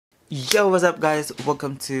Yo, what's up guys?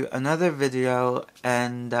 Welcome to another video,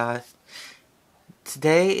 and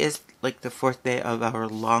today is like the fourth day of our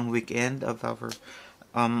long weekend of our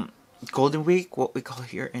Golden Week, what we call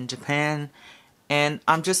here in Japan. And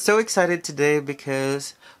I'm just so excited today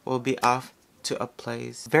because we'll be off to a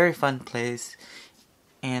place, very fun place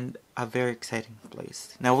and a very exciting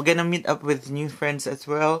place. Now we're gonna meet up with new friends as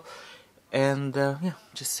well, and yeah,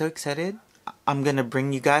 just so excited. I'm gonna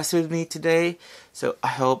bring you guys with me today, so I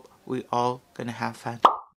hope we all gonna have fun.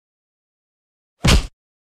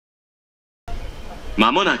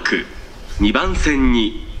 まもなく2番線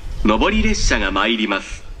に上り列車が参りま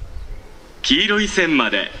す。黄色い線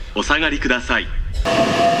までお下がりください。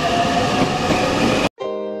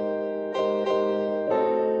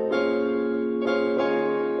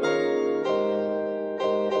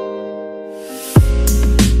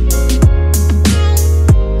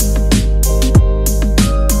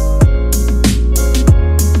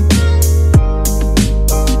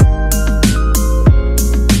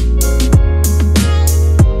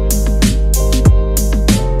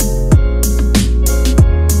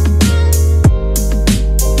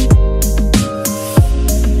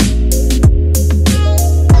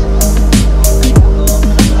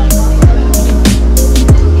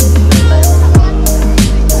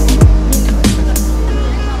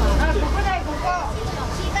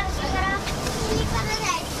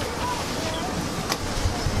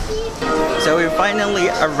So we finally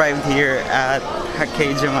arrived here at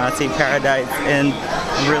Hakejimasi Paradise, and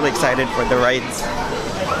I'm really excited for the rides.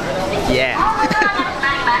 Yeah.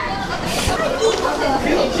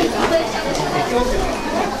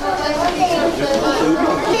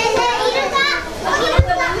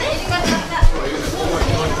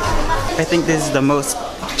 I think this is the most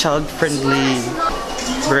child-friendly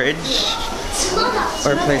bridge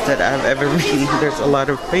or place that I've ever been. There's a lot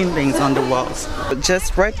of paintings on the walls.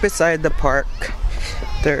 Just right beside the park,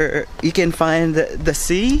 there you can find the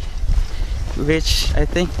sea, which I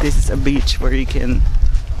think this is a beach where you can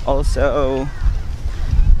also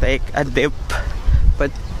take a dip,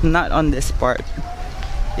 but not on this part.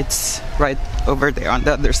 It's right over there on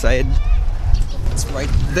the other side. It's right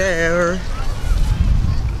there.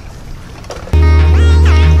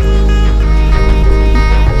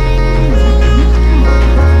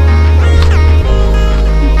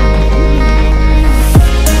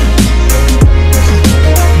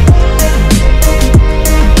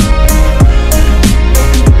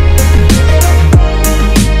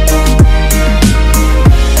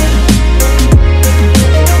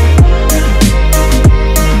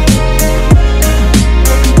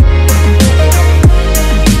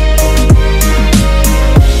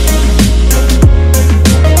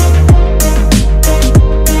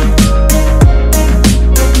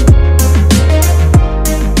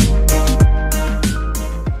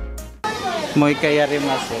 Moi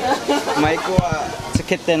kayarimasu. Maiko wa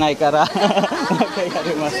tsukete nai kara. Moi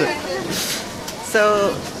kayarimasu.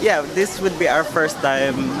 So yeah, this would be our first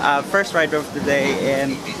time, first ride of the day,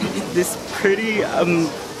 and this pretty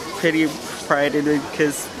excited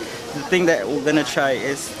because the thing that we're gonna try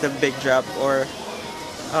is the big drop, or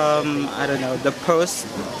I don't know, the post.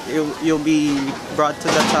 You'll be brought to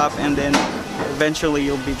the top and then eventually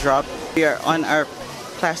you'll be dropped. We are on our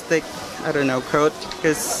plastic, I don't know, coat,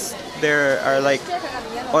 because there are like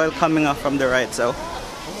oil coming off from the right, so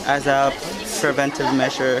as a preventive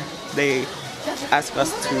measure they ask us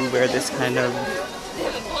to wear this kind of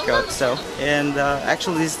coat. So, and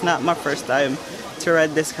actually it's not my first time to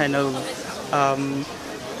ride this kind of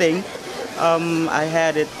thing. I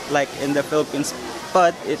had it like in the Philippines,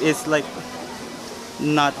 but it is like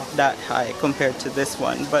not that high compared to this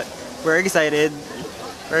one, but we're excited.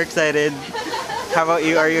 How about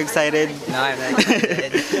you? Are you excited? No, I'm not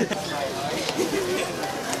excited.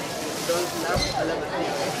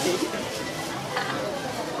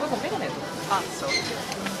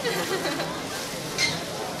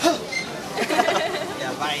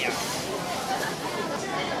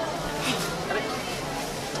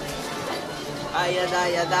 Yada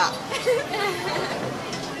yada.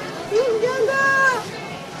 Yada.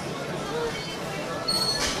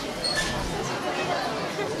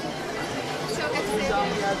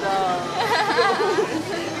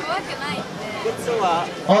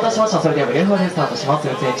 お待たせしました。それでは連合でスタートします。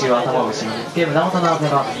運転中は頭を後ろにつけ、胸元の安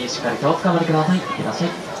全バーにしっかりとおつかまりください。いってらっしゃい。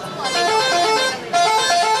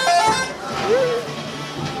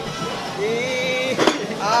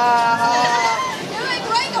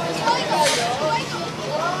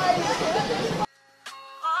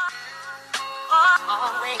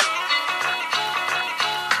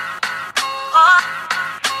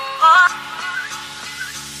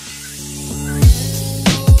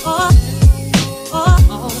Oh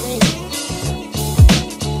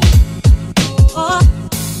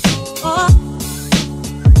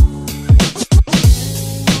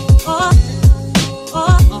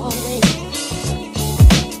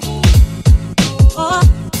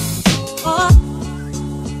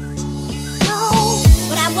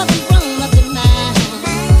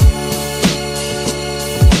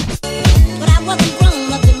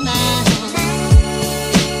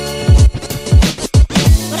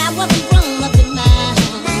wasn't grown up in mind.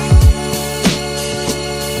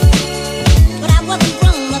 But I wasn't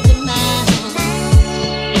grown up in mind.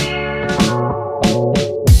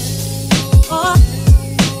 Oh,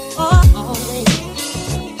 oh, always.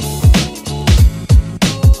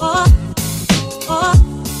 Oh, oh,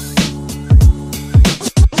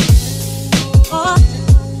 oh,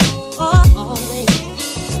 oh, always.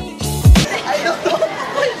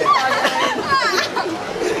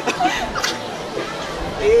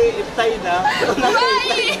 Itay na.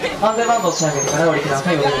 安全バンドを仕上げてからお降りくだ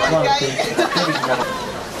さい。お願いします。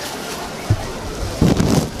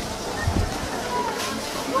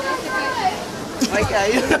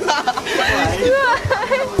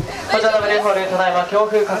こちらのブレーホール、ただいま強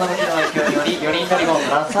風風向きの影響により4人乗り込ん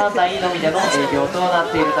だ3台のみでの営業とな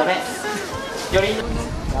っているため、4人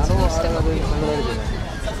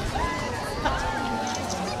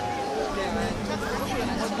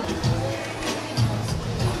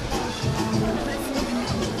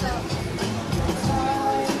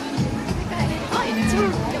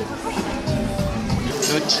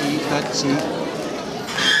どっちどっち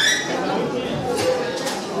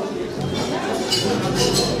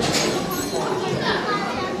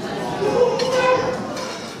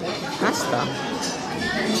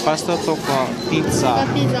パスタとかピッツ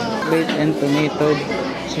ァレッド&トマト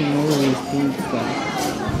チモリスピカ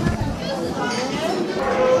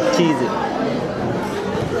チーズ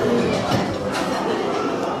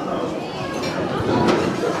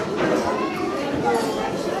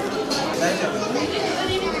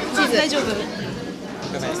大丈夫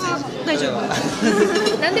大丈夫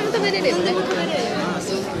何でも食べれるよね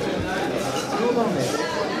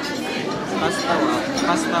パ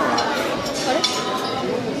スタはあれ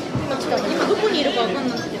今来たの今どこにいるかわかん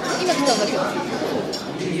なくて今来たんだけど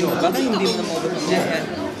baka hindi mo na maubos yan.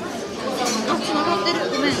 あ、繋がってる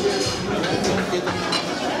ごめん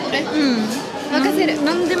任せる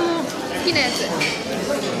何でも好きなやつ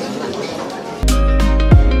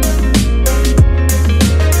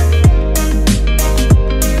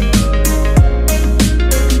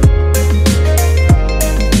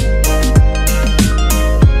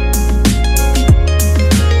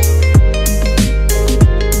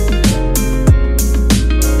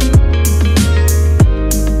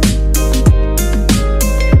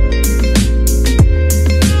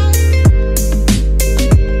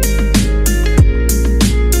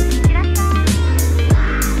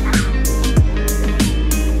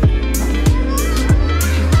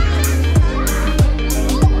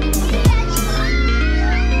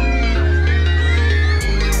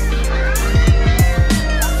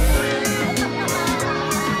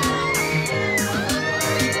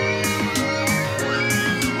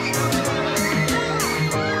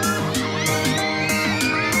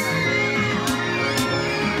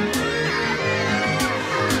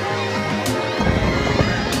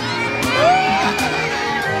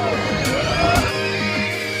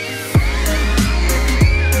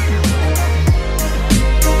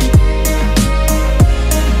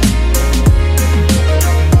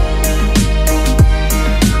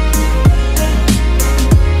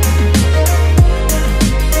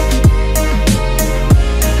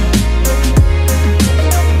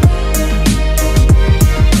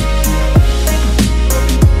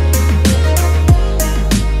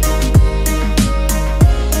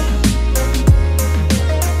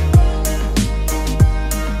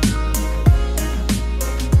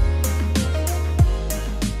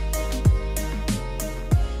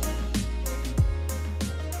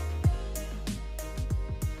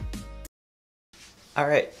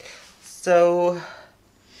Alright, so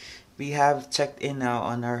we have checked in now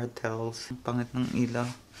on our hotels. Pangit ng ilaw.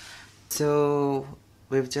 So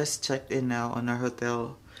we've just checked in now on our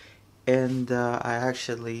hotel, and I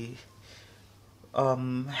actually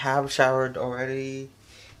have showered already,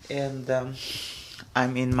 and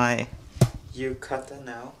I'm in my yukata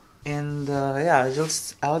now. And yeah,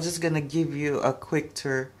 I'll just gonna give you a quick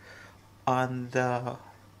tour on the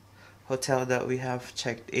hotel that we have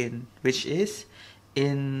checked in, which is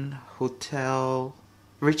in Hotel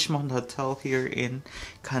Richmond Hotel here in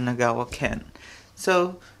Kanagawa, Ken.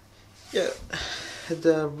 So yeah,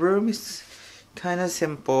 the room is kind of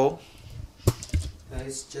simple.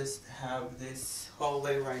 Guys, just have this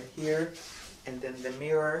hallway right here, and then the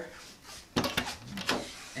mirror,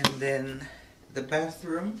 and then the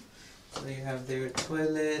bathroom. So you have their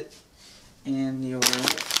toilet and your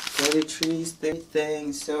toiletries,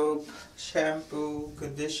 everything, soap, shampoo,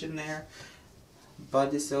 conditioner,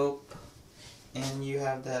 body soap, and you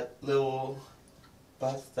have that little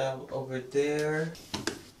bathtub over there.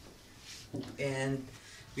 And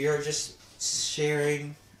we are just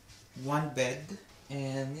sharing one bed,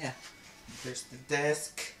 And yeah, there's the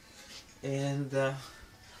desk. And yeah,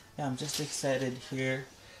 I'm just excited here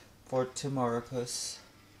for tomorrow because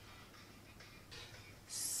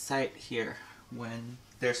sight here when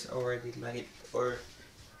there's already light or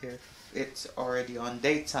if it's already on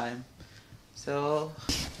daytime. So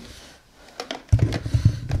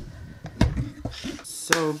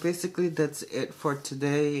basically that's it for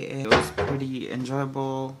today. It was pretty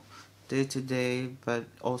enjoyable day to day, but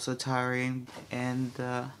also tiring. And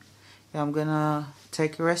yeah, I'm gonna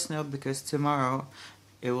take a rest now because tomorrow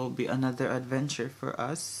it will be another adventure for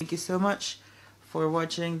us. Thank you so much for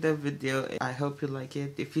watching the video. I hope you like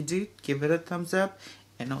it. If you do, give it a thumbs up,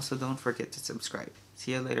 and also don't forget to subscribe.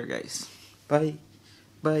 See you later, guys. Bye.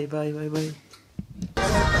 Bye, bye, bye, bye.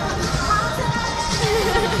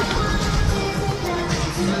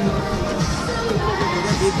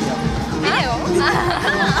 ビデ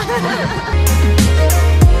オ